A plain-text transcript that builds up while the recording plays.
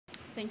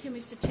Thank you,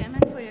 Mr. Chairman,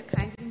 for your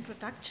kind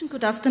introduction.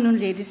 Good afternoon,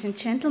 ladies and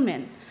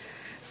gentlemen.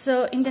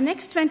 So in the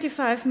next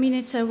 25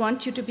 minutes, I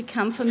want you to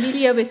become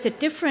familiar with the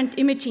different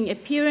imaging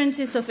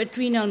appearances of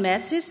adrenal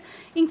masses,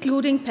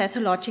 including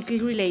pathological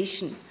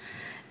relation.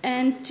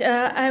 And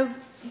I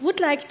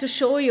would like to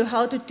show you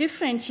how to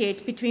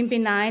differentiate between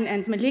benign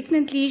and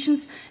malignant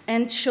lesions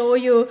and show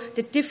you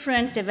the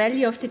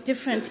value of the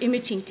different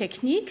imaging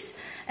techniques.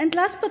 And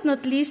last but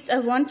not least, I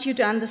want you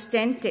to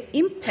understand the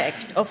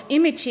impact of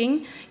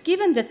imaging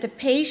given that the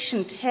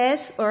patient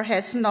has or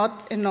has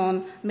not a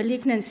known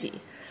malignancy.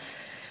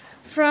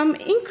 From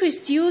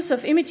increased use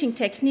of imaging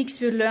techniques,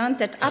 we learned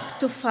that up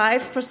to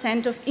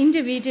 5% of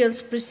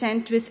individuals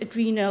present with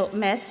adrenal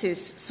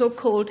masses,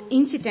 so-called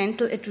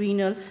incidental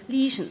adrenal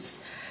lesions.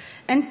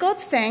 And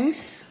God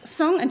thanks,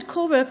 Song and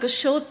co-workers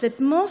showed that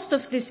most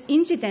of these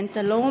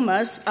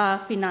incidentalomas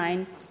are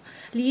benign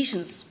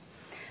lesions.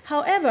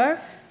 However,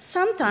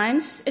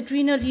 sometimes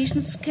adrenal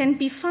lesions can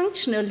be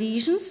functional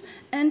lesions,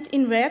 and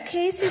in rare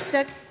cases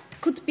there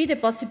could be the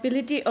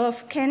possibility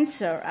of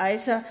cancer,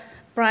 either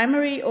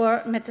primary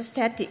or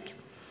metastatic.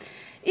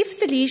 If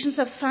the lesions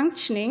are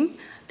functioning,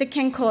 they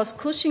can cause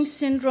Cushing's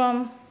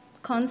syndrome,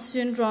 Conn's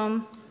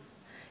syndrome,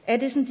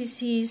 Addison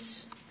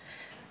disease,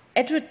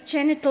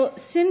 adrenogenital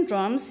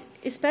syndromes,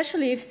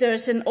 especially if there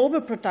is an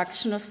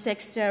overproduction of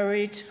sex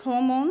steroid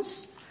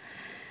hormones.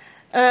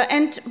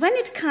 And when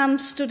it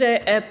comes to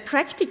the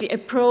practical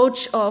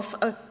approach of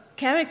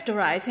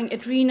characterizing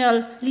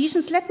adrenal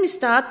lesions, let me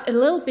start a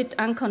little bit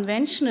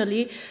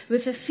unconventionally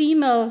with a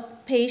female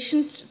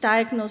patient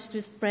diagnosed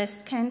with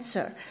breast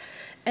cancer.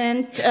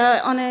 And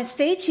on a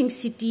staging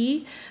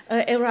CT,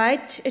 a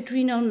right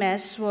adrenal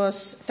mass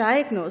was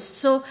diagnosed.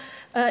 So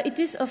it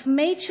is of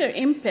major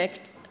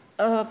impact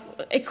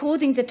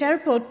according to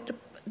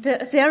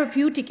the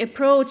therapeutic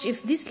approach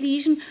if this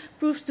lesion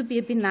proves to be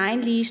a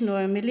benign lesion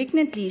or a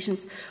malignant lesion,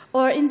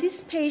 or in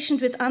this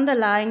patient with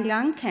underlying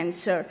lung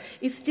cancer,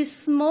 if this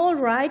small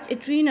right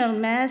adrenal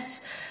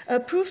mass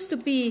proves to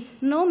be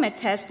no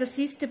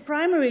metastasis, the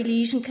primary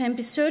lesion can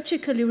be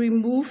surgically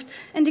removed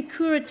and a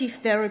curative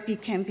therapy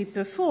can be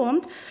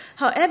performed.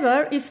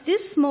 However, if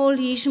this small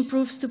lesion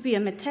proves to be a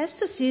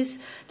metastasis,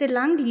 the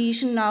lung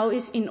lesion now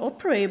is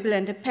inoperable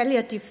and a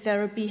palliative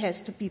therapy has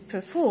to be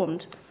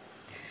performed.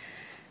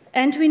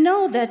 And we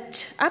know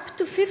that up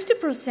to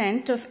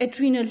 50% of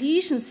adrenal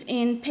lesions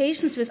in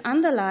patients with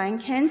underlying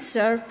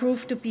cancer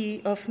prove to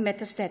be of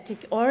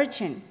metastatic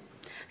origin.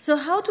 So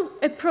how to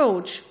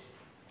approach?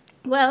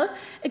 Well,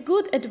 a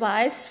good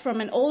advice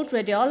from an old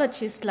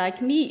radiologist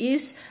like me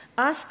is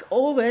ask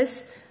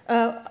always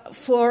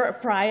for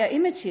prior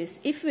images.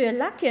 If we are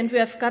lucky and we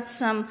have got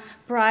some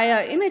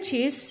prior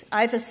images,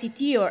 either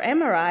CT or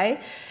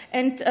MRI,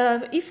 and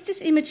if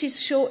these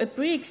images show a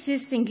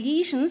pre-existing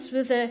lesions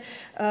with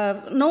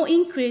no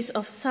increase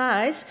of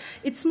size,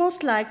 it's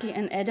most likely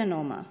an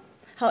adenoma.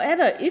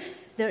 However,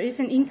 if there is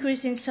an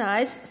increase in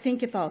size,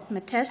 think about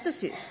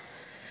metastasis.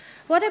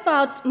 What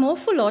about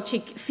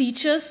morphologic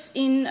features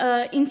in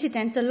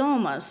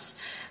incidentalomas?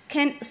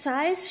 Can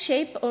size,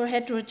 shape, or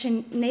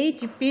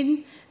heterogeneity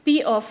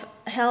be of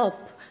help?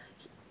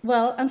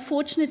 Well,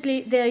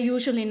 unfortunately, they are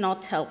usually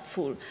not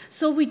helpful.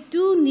 So we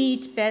do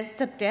need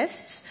better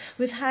tests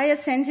with higher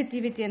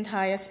sensitivity and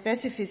higher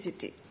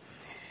specificity.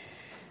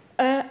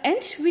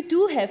 And we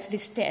do have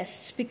these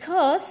tests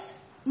because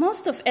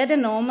most of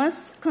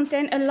adenomas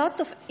contain a lot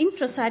of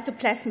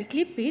intracytoplasmic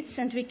lipids,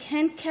 and we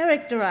can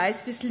characterize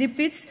these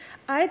lipids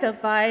either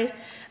by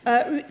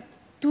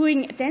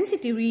doing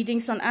density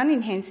readings on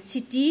unenhanced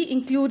CT,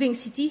 including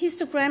CT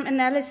histogram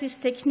analysis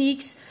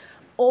techniques,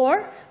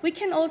 or we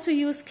can also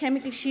use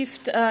chemical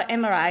shift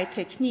MRI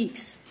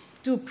techniques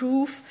to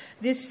prove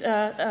these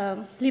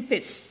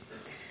lipids.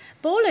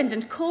 Boland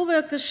and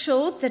co-workers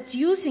showed that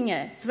using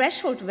a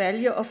threshold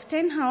value of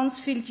 10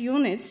 Hounsfield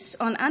units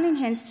on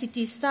unenhanced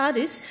CT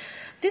studies,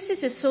 this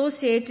is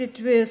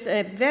associated with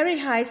a very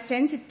high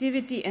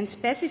sensitivity and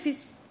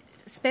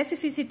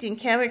specificity in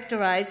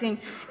characterizing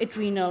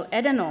adrenal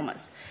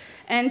adenomas.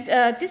 And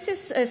this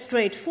is a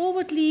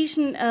straightforward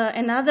lesion.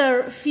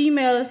 Another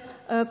female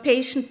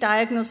patient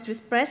diagnosed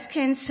with breast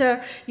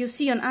cancer. You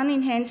see on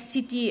unenhanced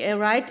CT a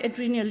right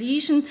adrenal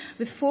lesion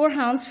with 4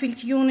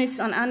 Hounsfield units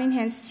on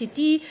unenhanced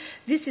CT.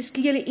 This is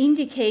clearly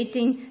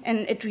indicating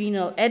an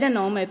adrenal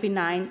adenoma, a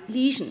benign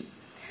lesion.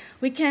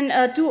 We can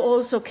do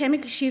also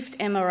chemical shift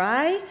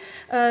MRI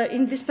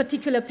in this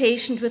particular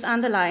patient with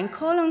underlying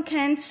colon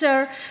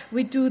cancer.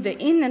 We do the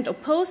in and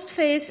opposed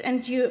phase,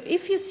 and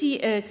if you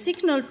see a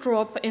signal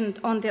drop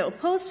on the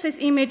opposed phase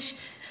image,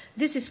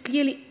 this is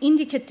clearly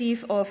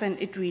indicative of an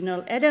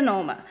adrenal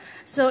adenoma.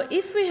 So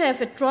if we have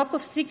a drop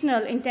of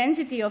signal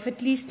intensity of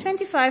at least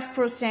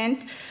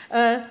 25%,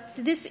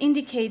 this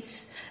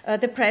indicates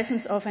the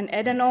presence of an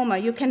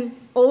adenoma. You can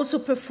also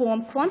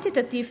perform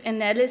quantitative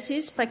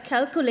analysis by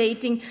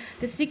calculating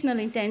the signal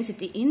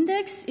intensity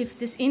index. If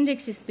this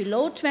index is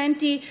below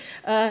 20,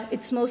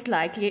 it's most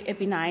likely a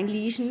benign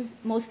lesion,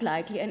 most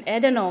likely an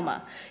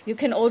adenoma. You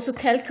can also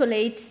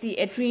calculate the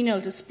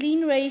adrenal to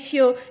spleen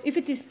ratio. If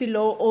it is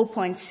below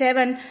 0.7,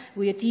 7,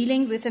 we are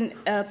dealing with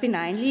a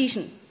benign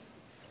lesion.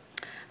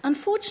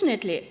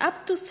 Unfortunately,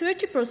 up to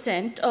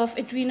 30% of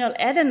adrenal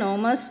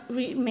adenomas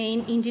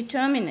remain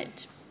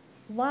indeterminate.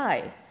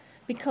 Why?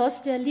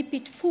 Because they are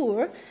lipid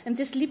poor, and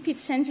these lipid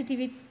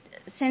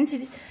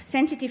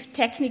sensitive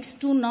techniques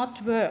do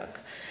not work.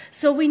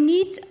 So we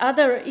need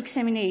other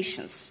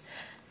examinations.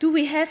 Do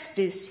we have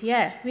this?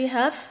 Yeah, we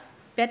have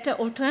better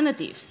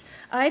alternatives,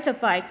 either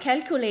by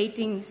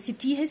calculating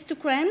CT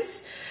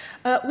histograms.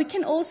 We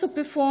can also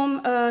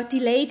perform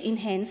delayed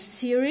enhanced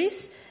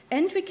series,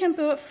 and we can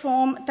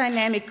perform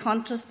dynamic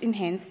contrast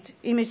enhanced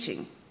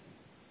imaging.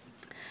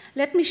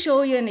 Let me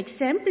show you an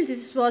example.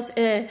 This was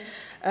a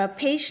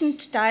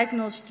patient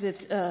diagnosed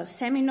with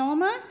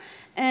seminoma,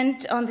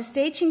 and on the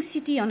staging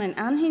CT, on an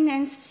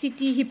unenhanced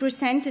CT, he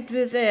presented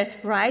with a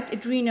right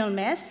adrenal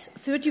mass,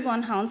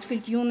 31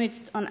 Hounsfield units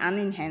on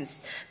unenhanced.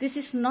 This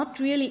is not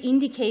really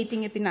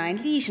indicating a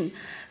benign lesion.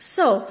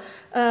 So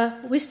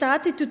we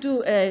started to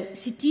do a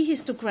CT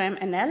histogram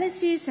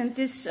analysis, and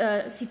this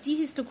CT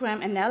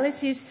histogram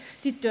analysis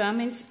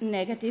determines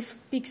negative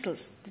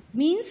pixels. That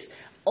means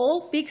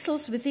all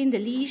pixels within the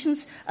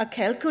lesions are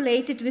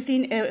calculated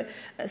within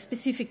a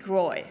specific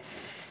ROI.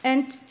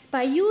 And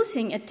by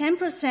using a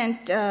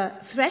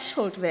 10%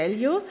 threshold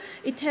value,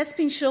 it has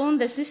been shown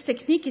that this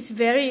technique is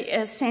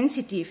very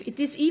sensitive. It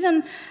is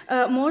even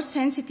more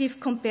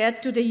sensitive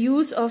compared to the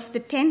use of the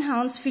 10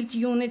 Hounsfield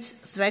units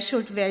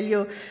threshold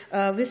value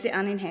with the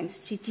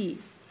unenhanced CT.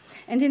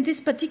 And in this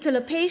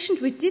particular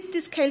patient, we did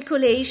this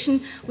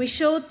calculation. We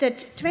showed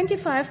that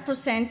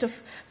 25%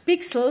 of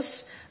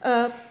pixels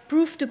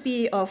proved to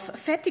be of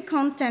fatty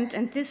content,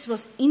 and this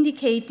was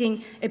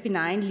indicating a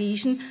benign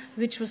lesion,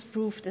 which was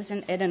proved as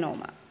an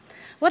adenoma.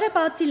 What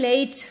about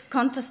delayed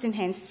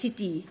contrast-enhanced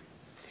CT?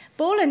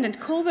 Boland and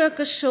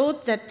co-workers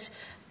showed that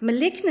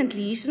malignant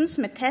lesions,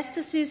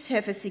 metastases,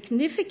 have a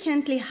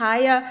significantly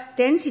higher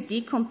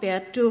density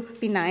compared to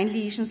benign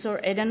lesions or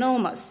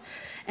adenomas.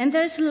 And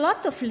there is a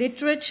lot of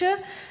literature.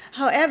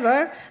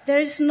 However, there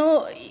is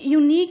no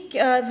unique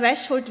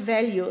threshold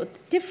value.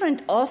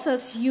 Different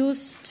authors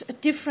used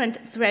different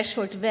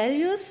threshold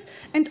values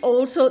and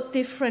also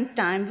different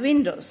time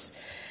windows.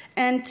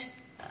 And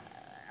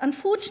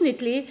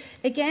unfortunately,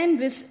 again,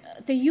 with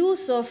the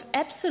use of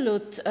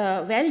absolute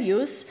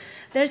values,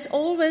 there's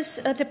always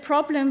the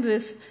problem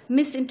with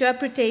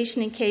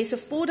misinterpretation in case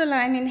of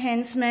borderline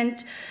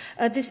enhancement.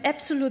 These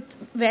absolute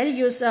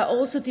values are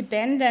also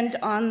dependent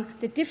on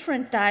the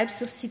different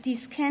types of CT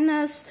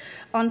scanners,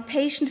 on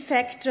patient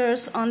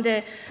factors, on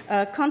the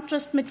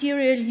contrast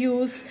material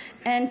use,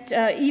 and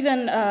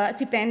even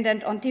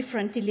dependent on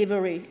different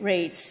delivery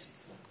rates.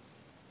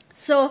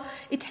 So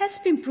it has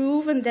been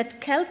proven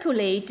that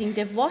calculating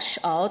the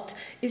washout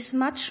is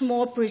much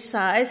more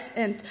precise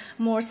and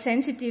more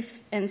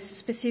sensitive and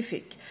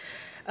specific.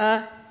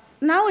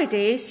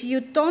 Nowadays,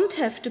 you don't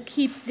have to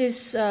keep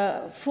these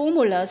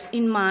formulas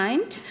in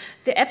mind,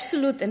 the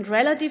absolute and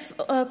relative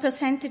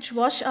percentage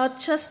washout.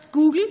 Just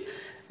Google,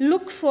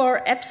 look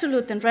for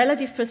absolute and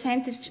relative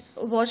percentage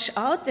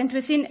washout, and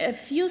within a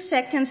few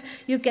seconds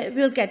you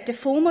will get the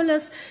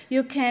formulas.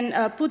 You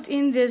can put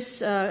in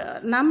these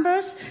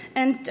numbers,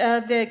 and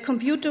the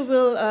computer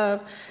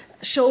will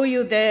show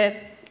you the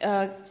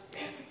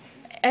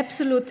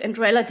absolute and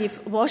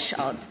relative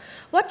washout.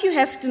 What you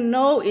have to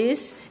know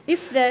is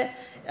if the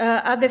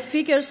are the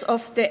figures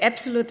of the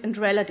absolute and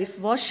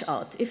relative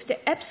washout. If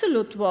the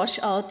absolute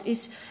washout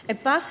is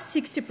above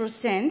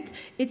 60%,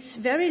 it's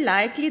very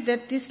likely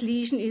that this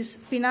lesion is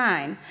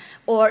benign,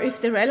 or if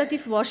the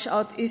relative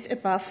washout is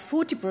above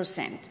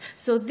 40%.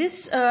 So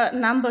these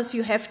numbers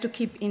you have to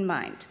keep in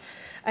mind.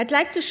 I'd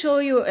like to show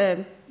you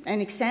an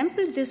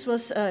example. This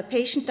was a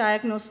patient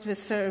diagnosed with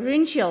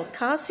pharyngeal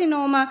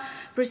carcinoma,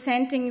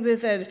 presenting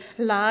with a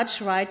large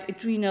right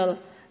adrenal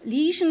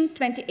lesion,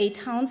 28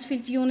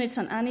 Hounsfield units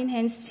on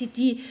unenhanced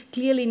CT,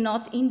 clearly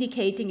not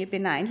indicating a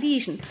benign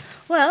lesion.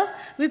 Well,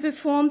 we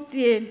performed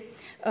the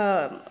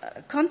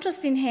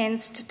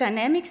contrast-enhanced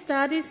dynamic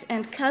studies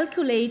and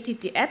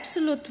calculated the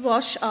absolute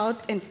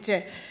washout, and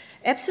the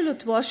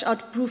absolute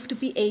washout proved to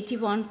be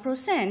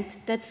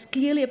 81%. That's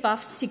clearly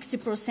above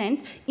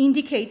 60%,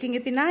 indicating a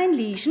benign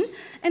lesion.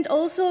 And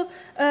also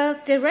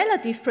the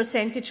relative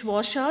percentage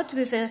washout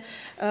with a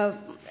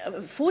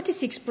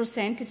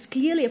 46% is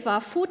clearly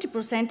above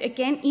 40%,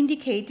 again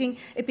indicating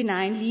a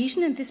benign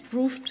lesion, and this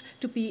proved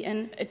to be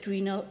an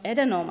adrenal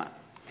adenoma.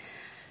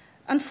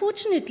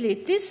 Unfortunately,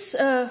 this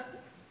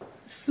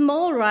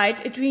small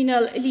right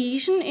adrenal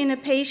lesion in a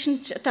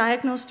patient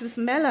diagnosed with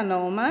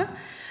melanoma,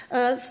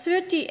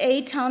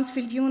 38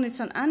 Hounsfield units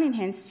on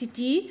unenhanced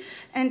CT,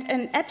 and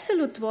an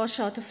absolute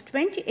washout of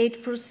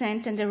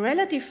 28% and a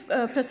relative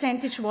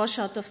percentage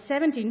washout of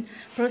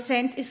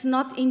 17% is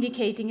not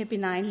indicating a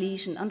benign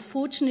lesion.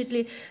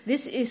 Unfortunately,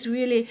 this is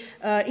really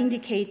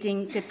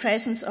indicating the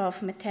presence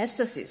of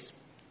metastasis.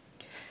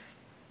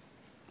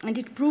 and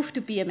it proved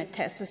to be a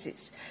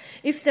metastasis.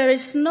 If there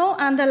is no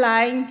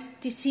underlying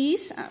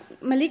disease,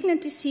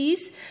 malignant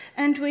disease,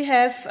 and we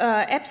have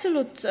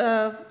absolute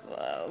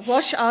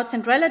washout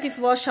and relative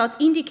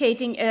washout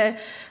indicating a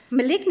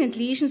malignant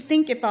lesion,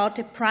 think about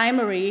a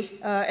primary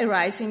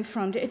arising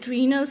from the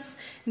adrenals.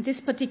 In this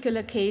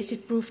particular case,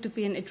 it proved to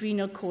be an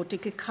adrenal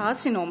cortical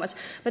carcinomas.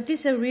 But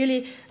these are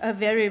really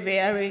very,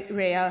 very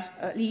rare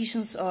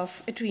lesions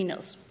of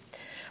adrenals.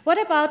 What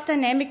about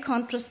dynamic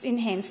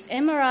contrast-enhanced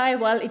MRI?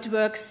 Well, it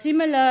works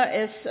similar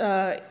as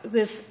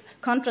with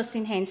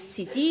contrast-enhanced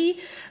CT.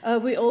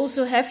 We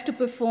also have to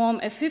perform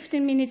a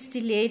 15 minutes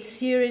delayed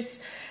series,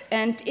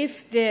 and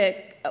if the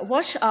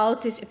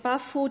washout is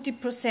above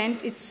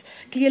 40%, it's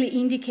clearly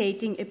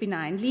indicating a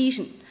benign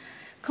lesion.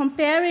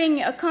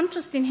 Comparing a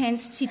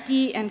contrast-enhanced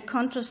CT and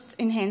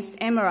contrast-enhanced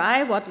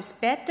MRI, what is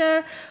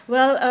better?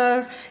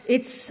 Well,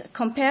 it's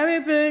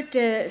comparable.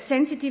 The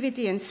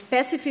sensitivity and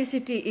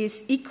specificity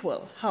is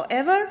equal.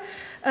 However,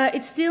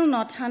 it's still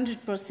not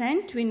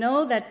 100%. We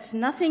know that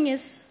nothing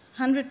is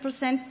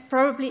 100%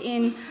 probably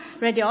in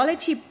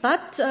radiology,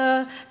 but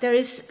there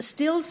is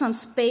still some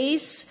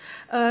space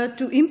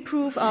to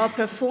improve our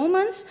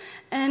performance.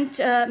 And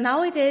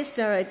nowadays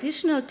there are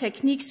additional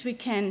techniques we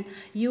can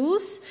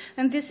use,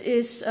 and this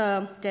is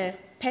the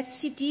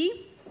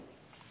PET-CT.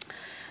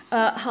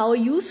 How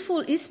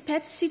useful is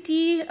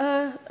PET-CT?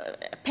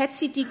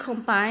 PET-CT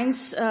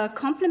combines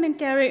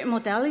complementary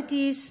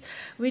modalities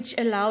which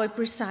allow a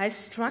precise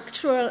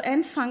structural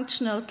and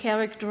functional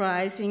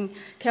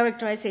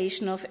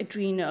characterization of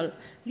adrenal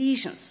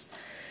lesions.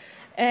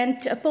 And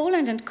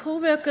Poland and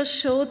co-workers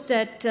showed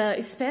that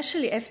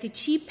especially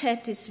FDG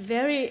PET is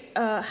very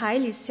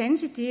highly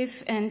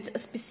sensitive and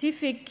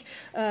specific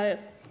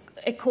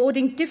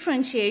according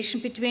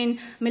differentiation between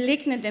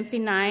malignant and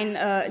benign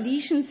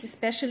lesions,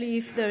 especially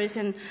if there is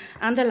an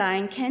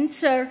underlying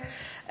cancer,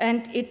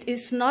 and it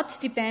is not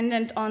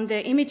dependent on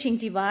the imaging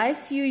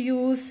device you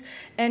use.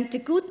 And the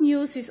good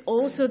news is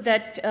also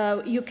that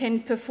you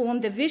can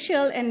perform the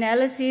visual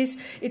analysis.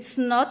 It's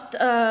not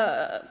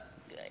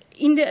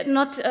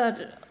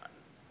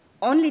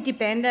only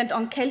dependent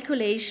on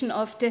calculation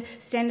of the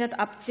standard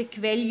uptake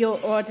value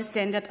or the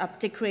standard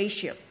uptake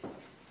ratio.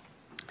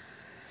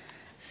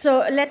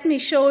 So let me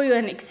show you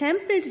an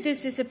example.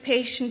 This is a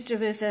patient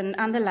with an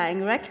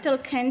underlying rectal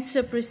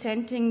cancer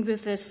presenting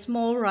with a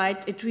small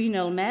right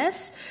adrenal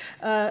mass,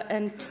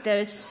 and there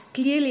is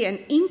clearly an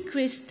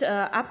increased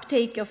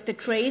uptake of the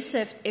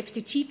tracer,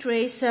 FDG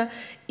tracer,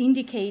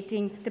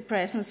 indicating the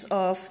presence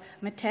of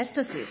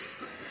metastasis.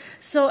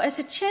 So as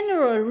a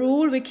general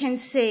rule, we can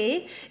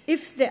say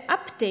if the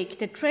uptake,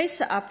 the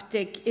tracer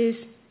uptake,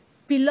 is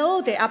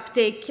below the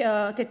uptake,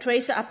 the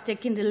tracer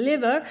uptake in the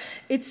liver,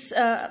 it's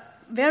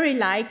very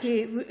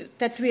likely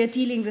that we are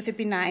dealing with a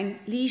benign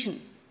lesion.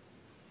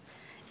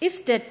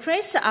 If the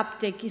tracer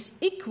uptake is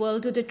equal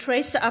to the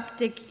tracer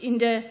uptake in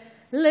the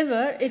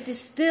liver, it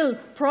is still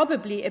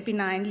probably a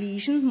benign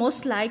lesion,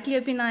 most likely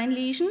a benign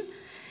lesion.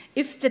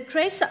 If the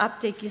tracer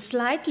uptake is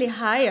slightly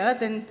higher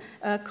than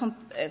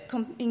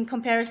in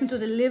comparison to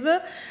the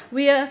liver,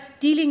 we are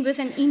dealing with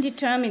an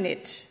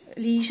indeterminate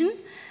lesion.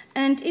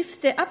 And if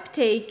the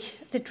uptake,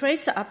 the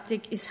tracer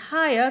uptake, is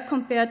higher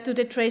compared to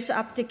the tracer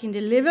uptake in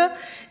the liver,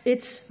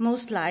 it's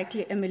most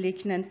likely a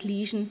malignant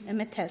lesion, a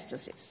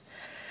metastasis.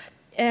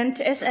 And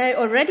as I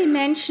already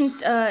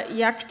mentioned,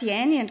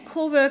 Yaktiani and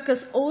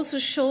co-workers also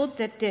showed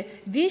that the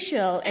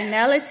visual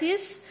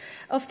analysis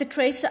of the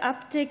tracer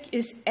uptake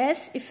is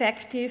as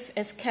effective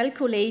as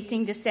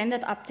calculating the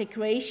standard uptake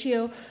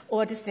ratio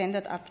or the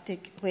standard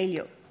uptake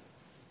value.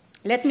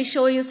 Let me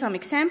show you some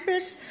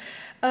examples.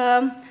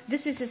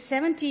 This is a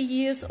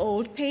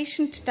 70-year-old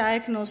patient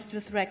diagnosed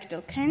with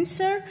rectal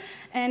cancer,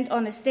 and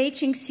on a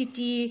staging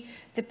CT,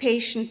 the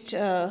patient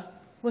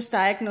was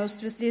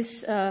diagnosed with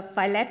these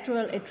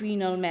bilateral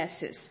adrenal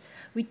masses.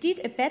 We did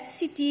a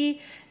PET-CT,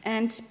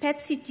 and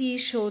PET-CT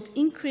showed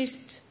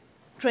increased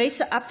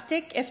tracer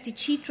uptake,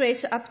 FDG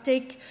tracer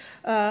uptake,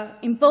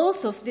 in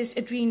both of these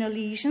adrenal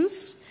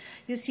lesions.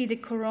 You see the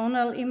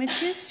coronal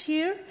images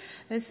here.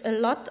 There's a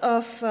lot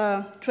of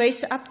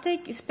tracer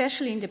uptake,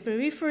 especially in the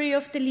periphery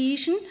of the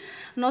lesion,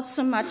 not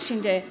so much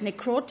in the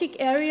necrotic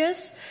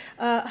areas.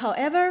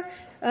 However,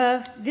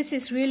 this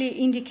is really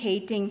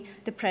indicating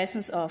the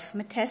presence of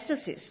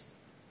metastasis.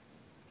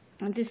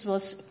 And this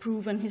was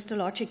proven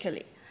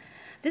histologically.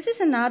 This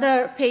is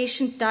another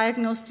patient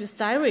diagnosed with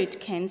thyroid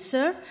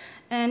cancer,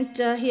 and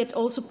he had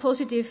also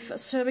positive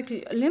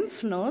cervical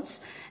lymph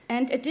nodes,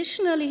 and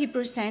additionally he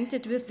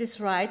presented with this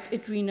right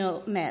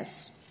adrenal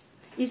mass.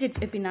 Is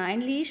it a benign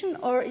lesion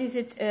or is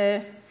it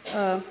a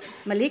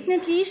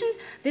malignant lesion?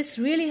 This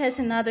really has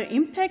another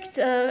impact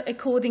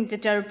according to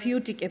the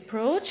therapeutic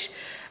approach.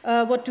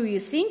 What do you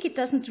think? It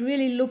doesn't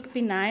really look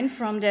benign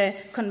from the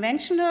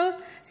conventional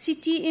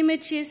CT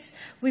images.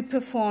 We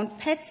performed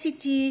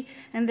PET-CT,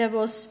 and there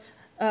was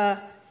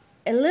a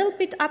little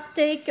bit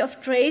uptake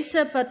of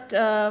tracer, but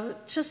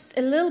just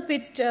a little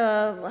bit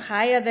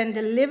higher than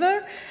the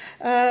liver,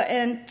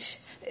 and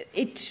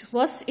it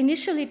was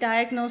initially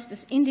diagnosed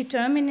as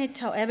indeterminate,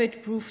 however,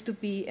 it proved to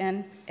be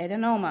an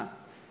adenoma.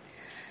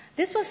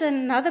 This was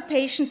another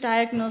patient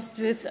diagnosed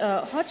with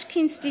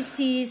Hodgkin's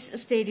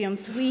disease, stadium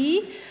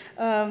 3,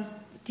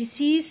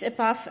 disease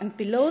above and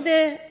below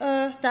the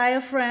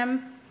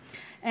diaphragm.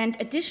 And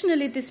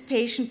additionally, this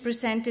patient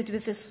presented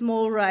with a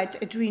small right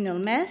adrenal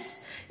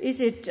mass.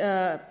 Is it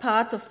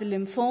part of the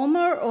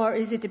lymphoma or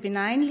is it a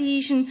benign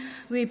lesion?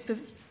 We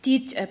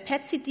did a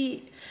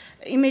PET-CT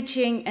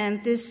imaging,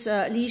 and this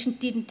lesion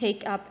didn't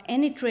take up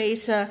any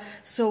tracer,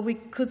 so we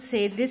could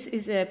say this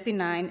is a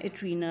benign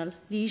adrenal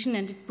lesion,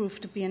 and it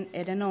proved to be an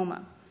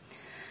adenoma.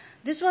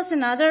 This was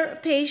another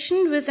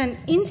patient with an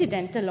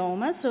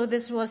incidentaloma, so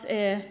this was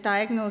a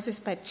diagnosis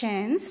by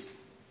chance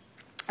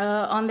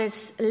on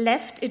this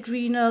left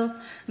adrenal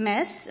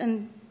mass,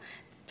 and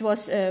it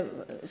was a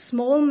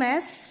small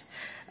mass.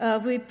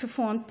 We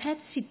performed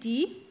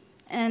PET-CT,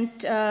 and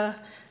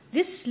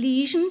this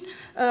lesion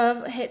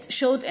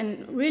showed a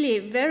really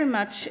very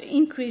much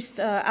increased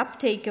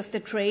uptake of the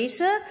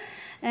tracer,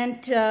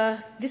 and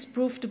this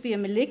proved to be a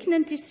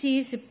malignant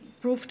disease. It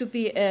proved to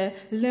be a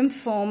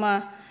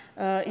lymphoma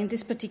in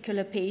this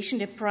particular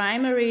patient, a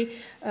primary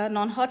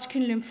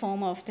non-Hodgkin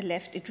lymphoma of the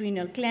left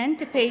adrenal gland.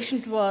 The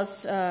patient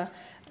was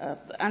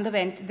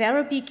underwent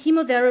therapy,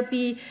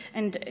 chemotherapy,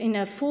 and in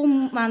a 4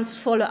 months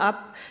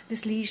follow-up,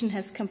 this lesion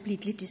has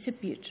completely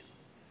disappeared.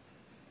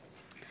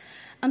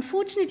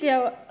 Unfortunately,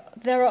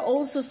 there are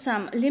also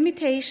some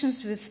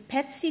limitations with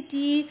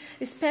PET-CT,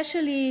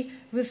 especially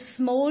with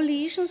small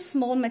lesions,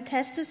 small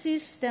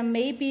metastases. There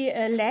may be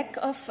a lack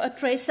of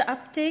tracer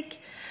uptake.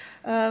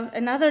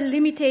 Another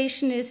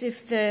limitation is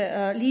if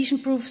the lesion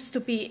proves to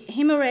be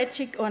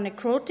hemorrhagic or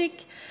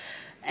necrotic.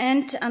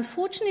 And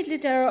unfortunately,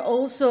 there are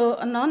also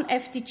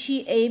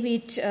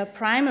non-FDG-avid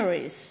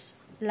primaries,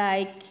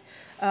 like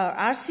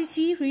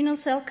RCC, renal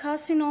cell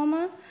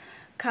carcinoma,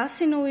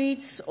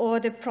 carcinoids, or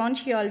the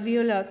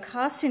bronchoalveolar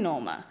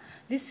carcinoma.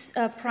 These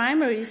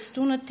primaries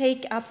do not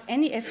take up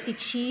any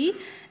FDG,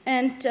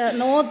 and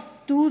nor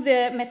do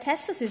the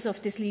metastases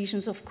of these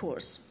lesions, of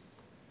course.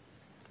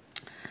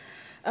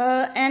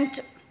 And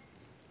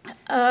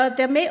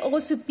there may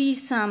also be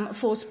some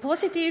false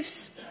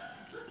positives.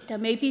 There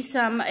may be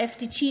some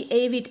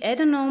FDG-avid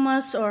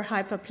adenomas or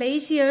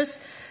hyperplasias.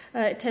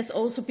 It has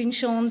also been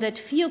shown that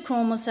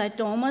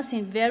pheochromocytomas,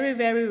 in very,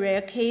 very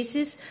rare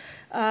cases,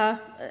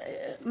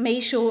 may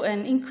show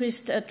an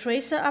increased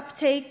tracer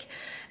uptake.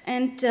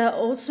 And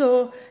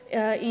also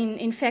in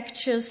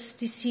infectious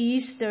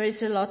disease, there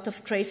is a lot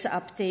of tracer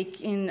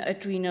uptake in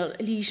adrenal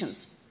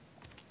lesions.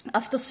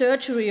 After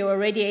surgery or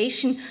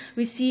radiation,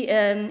 we see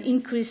an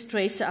increased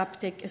tracer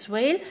uptake as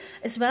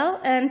well.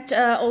 And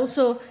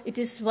also, it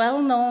is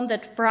well known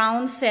that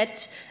brown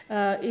fat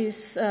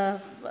is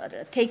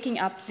taking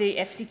up the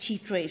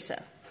FDG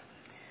tracer.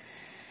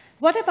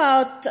 What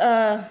about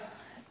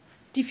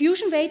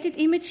diffusion-weighted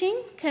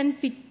imaging?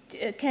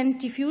 Can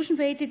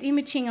diffusion-weighted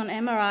imaging on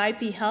MRI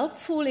be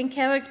helpful in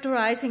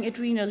characterizing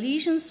adrenal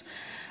lesions?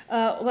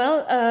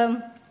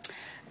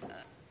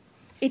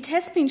 It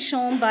has been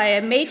shown by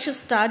a major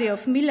study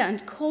of Miller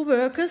and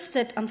co-workers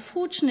that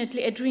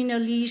unfortunately adrenal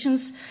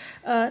lesions,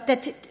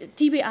 that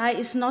DBI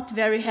is not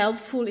very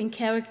helpful in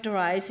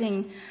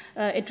characterizing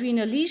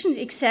adrenal lesions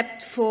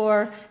except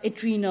for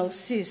adrenal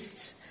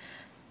cysts.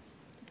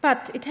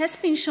 But it has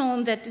been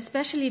shown that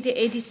especially the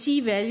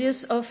ADC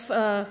values of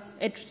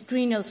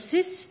adrenal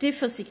cysts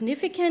differ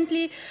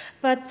significantly,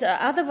 but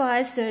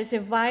otherwise there is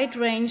a wide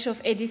range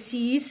of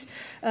ADCs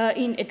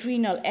in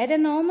adrenal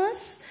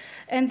adenomas.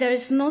 And there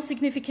is no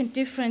significant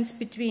difference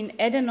between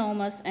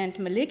adenomas and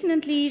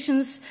malignant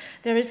lesions.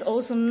 There is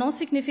also no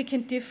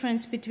significant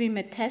difference between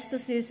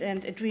metastases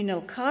and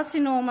adrenal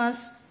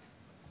carcinomas.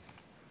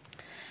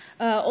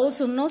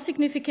 Also, no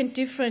significant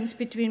difference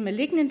between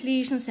malignant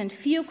lesions and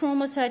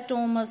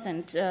pheochromocytomas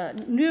and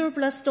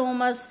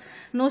neuroblastomas.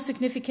 No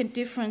significant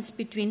difference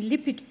between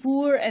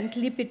lipid-poor and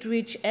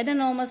lipid-rich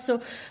adenomas.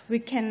 So we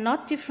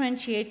cannot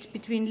differentiate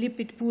between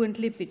lipid-poor and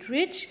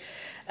lipid-rich.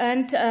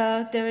 And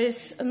there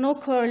is no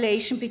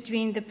correlation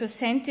between the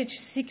percentage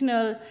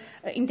signal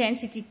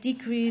intensity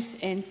decrease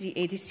and the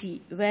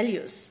ADC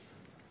values.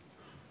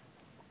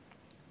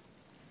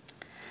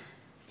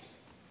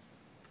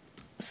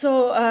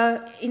 So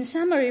in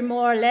summary,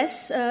 more or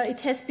less, it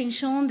has been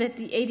shown that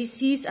the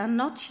ADCs are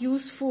not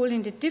useful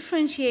in the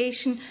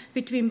differentiation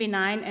between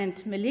benign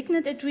and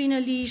malignant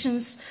adrenal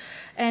lesions,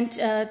 and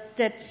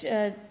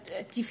that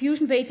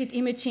diffusion-weighted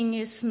imaging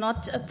is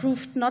not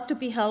proved not to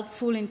be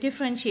helpful in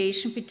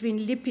differentiation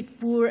between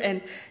lipid-poor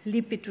and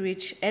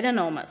lipid-rich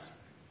adenomas.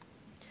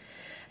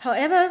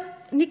 However,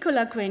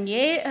 Nicolas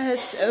Grenier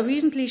has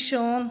recently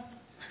shown,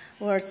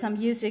 or some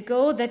years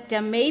ago, that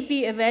there may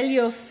be a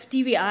value of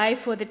DBI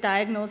for the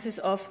diagnosis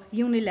of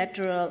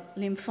unilateral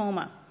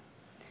lymphoma.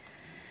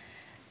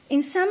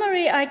 In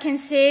summary, I can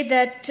say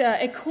that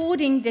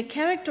according to the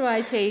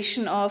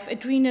characterization of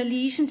adrenal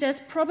lesions, there's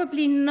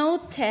probably no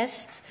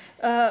test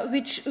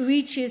which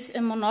reaches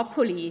a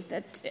monopoly,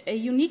 that a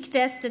unique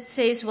test that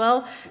says,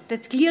 well,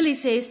 that clearly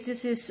says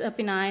this is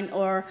benign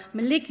or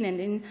malignant.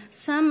 In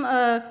some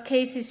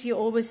cases, you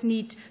always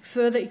need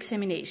further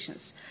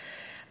examinations.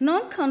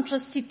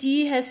 Non-contrast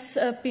CT has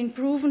been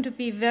proven to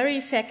be very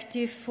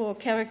effective for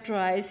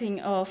characterizing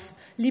of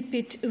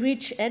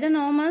lipid-rich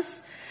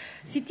adenomas.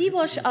 CT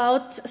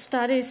washout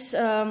studies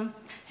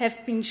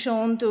have been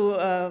shown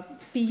to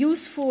be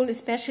useful,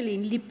 especially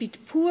in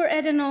lipid-poor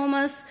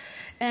adenomas.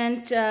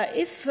 And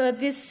if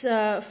these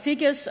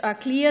figures are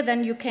clear,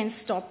 then you can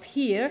stop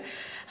here.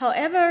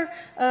 However,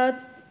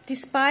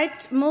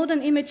 despite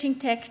modern imaging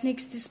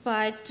techniques,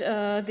 despite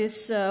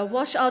these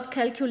washout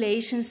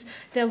calculations,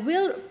 there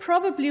will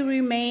probably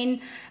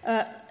remain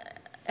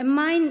a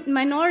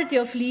minority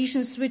of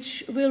lesions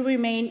which will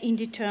remain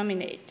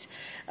indeterminate.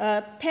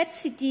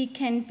 PET-CT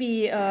can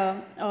be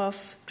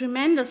of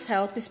tremendous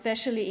help,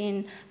 especially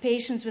in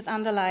patients with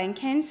underlying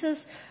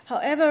cancers.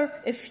 However,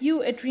 a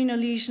few adrenal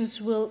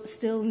lesions will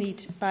still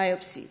need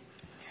biopsy.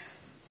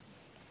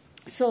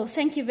 So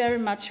thank you very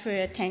much for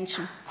your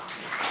attention.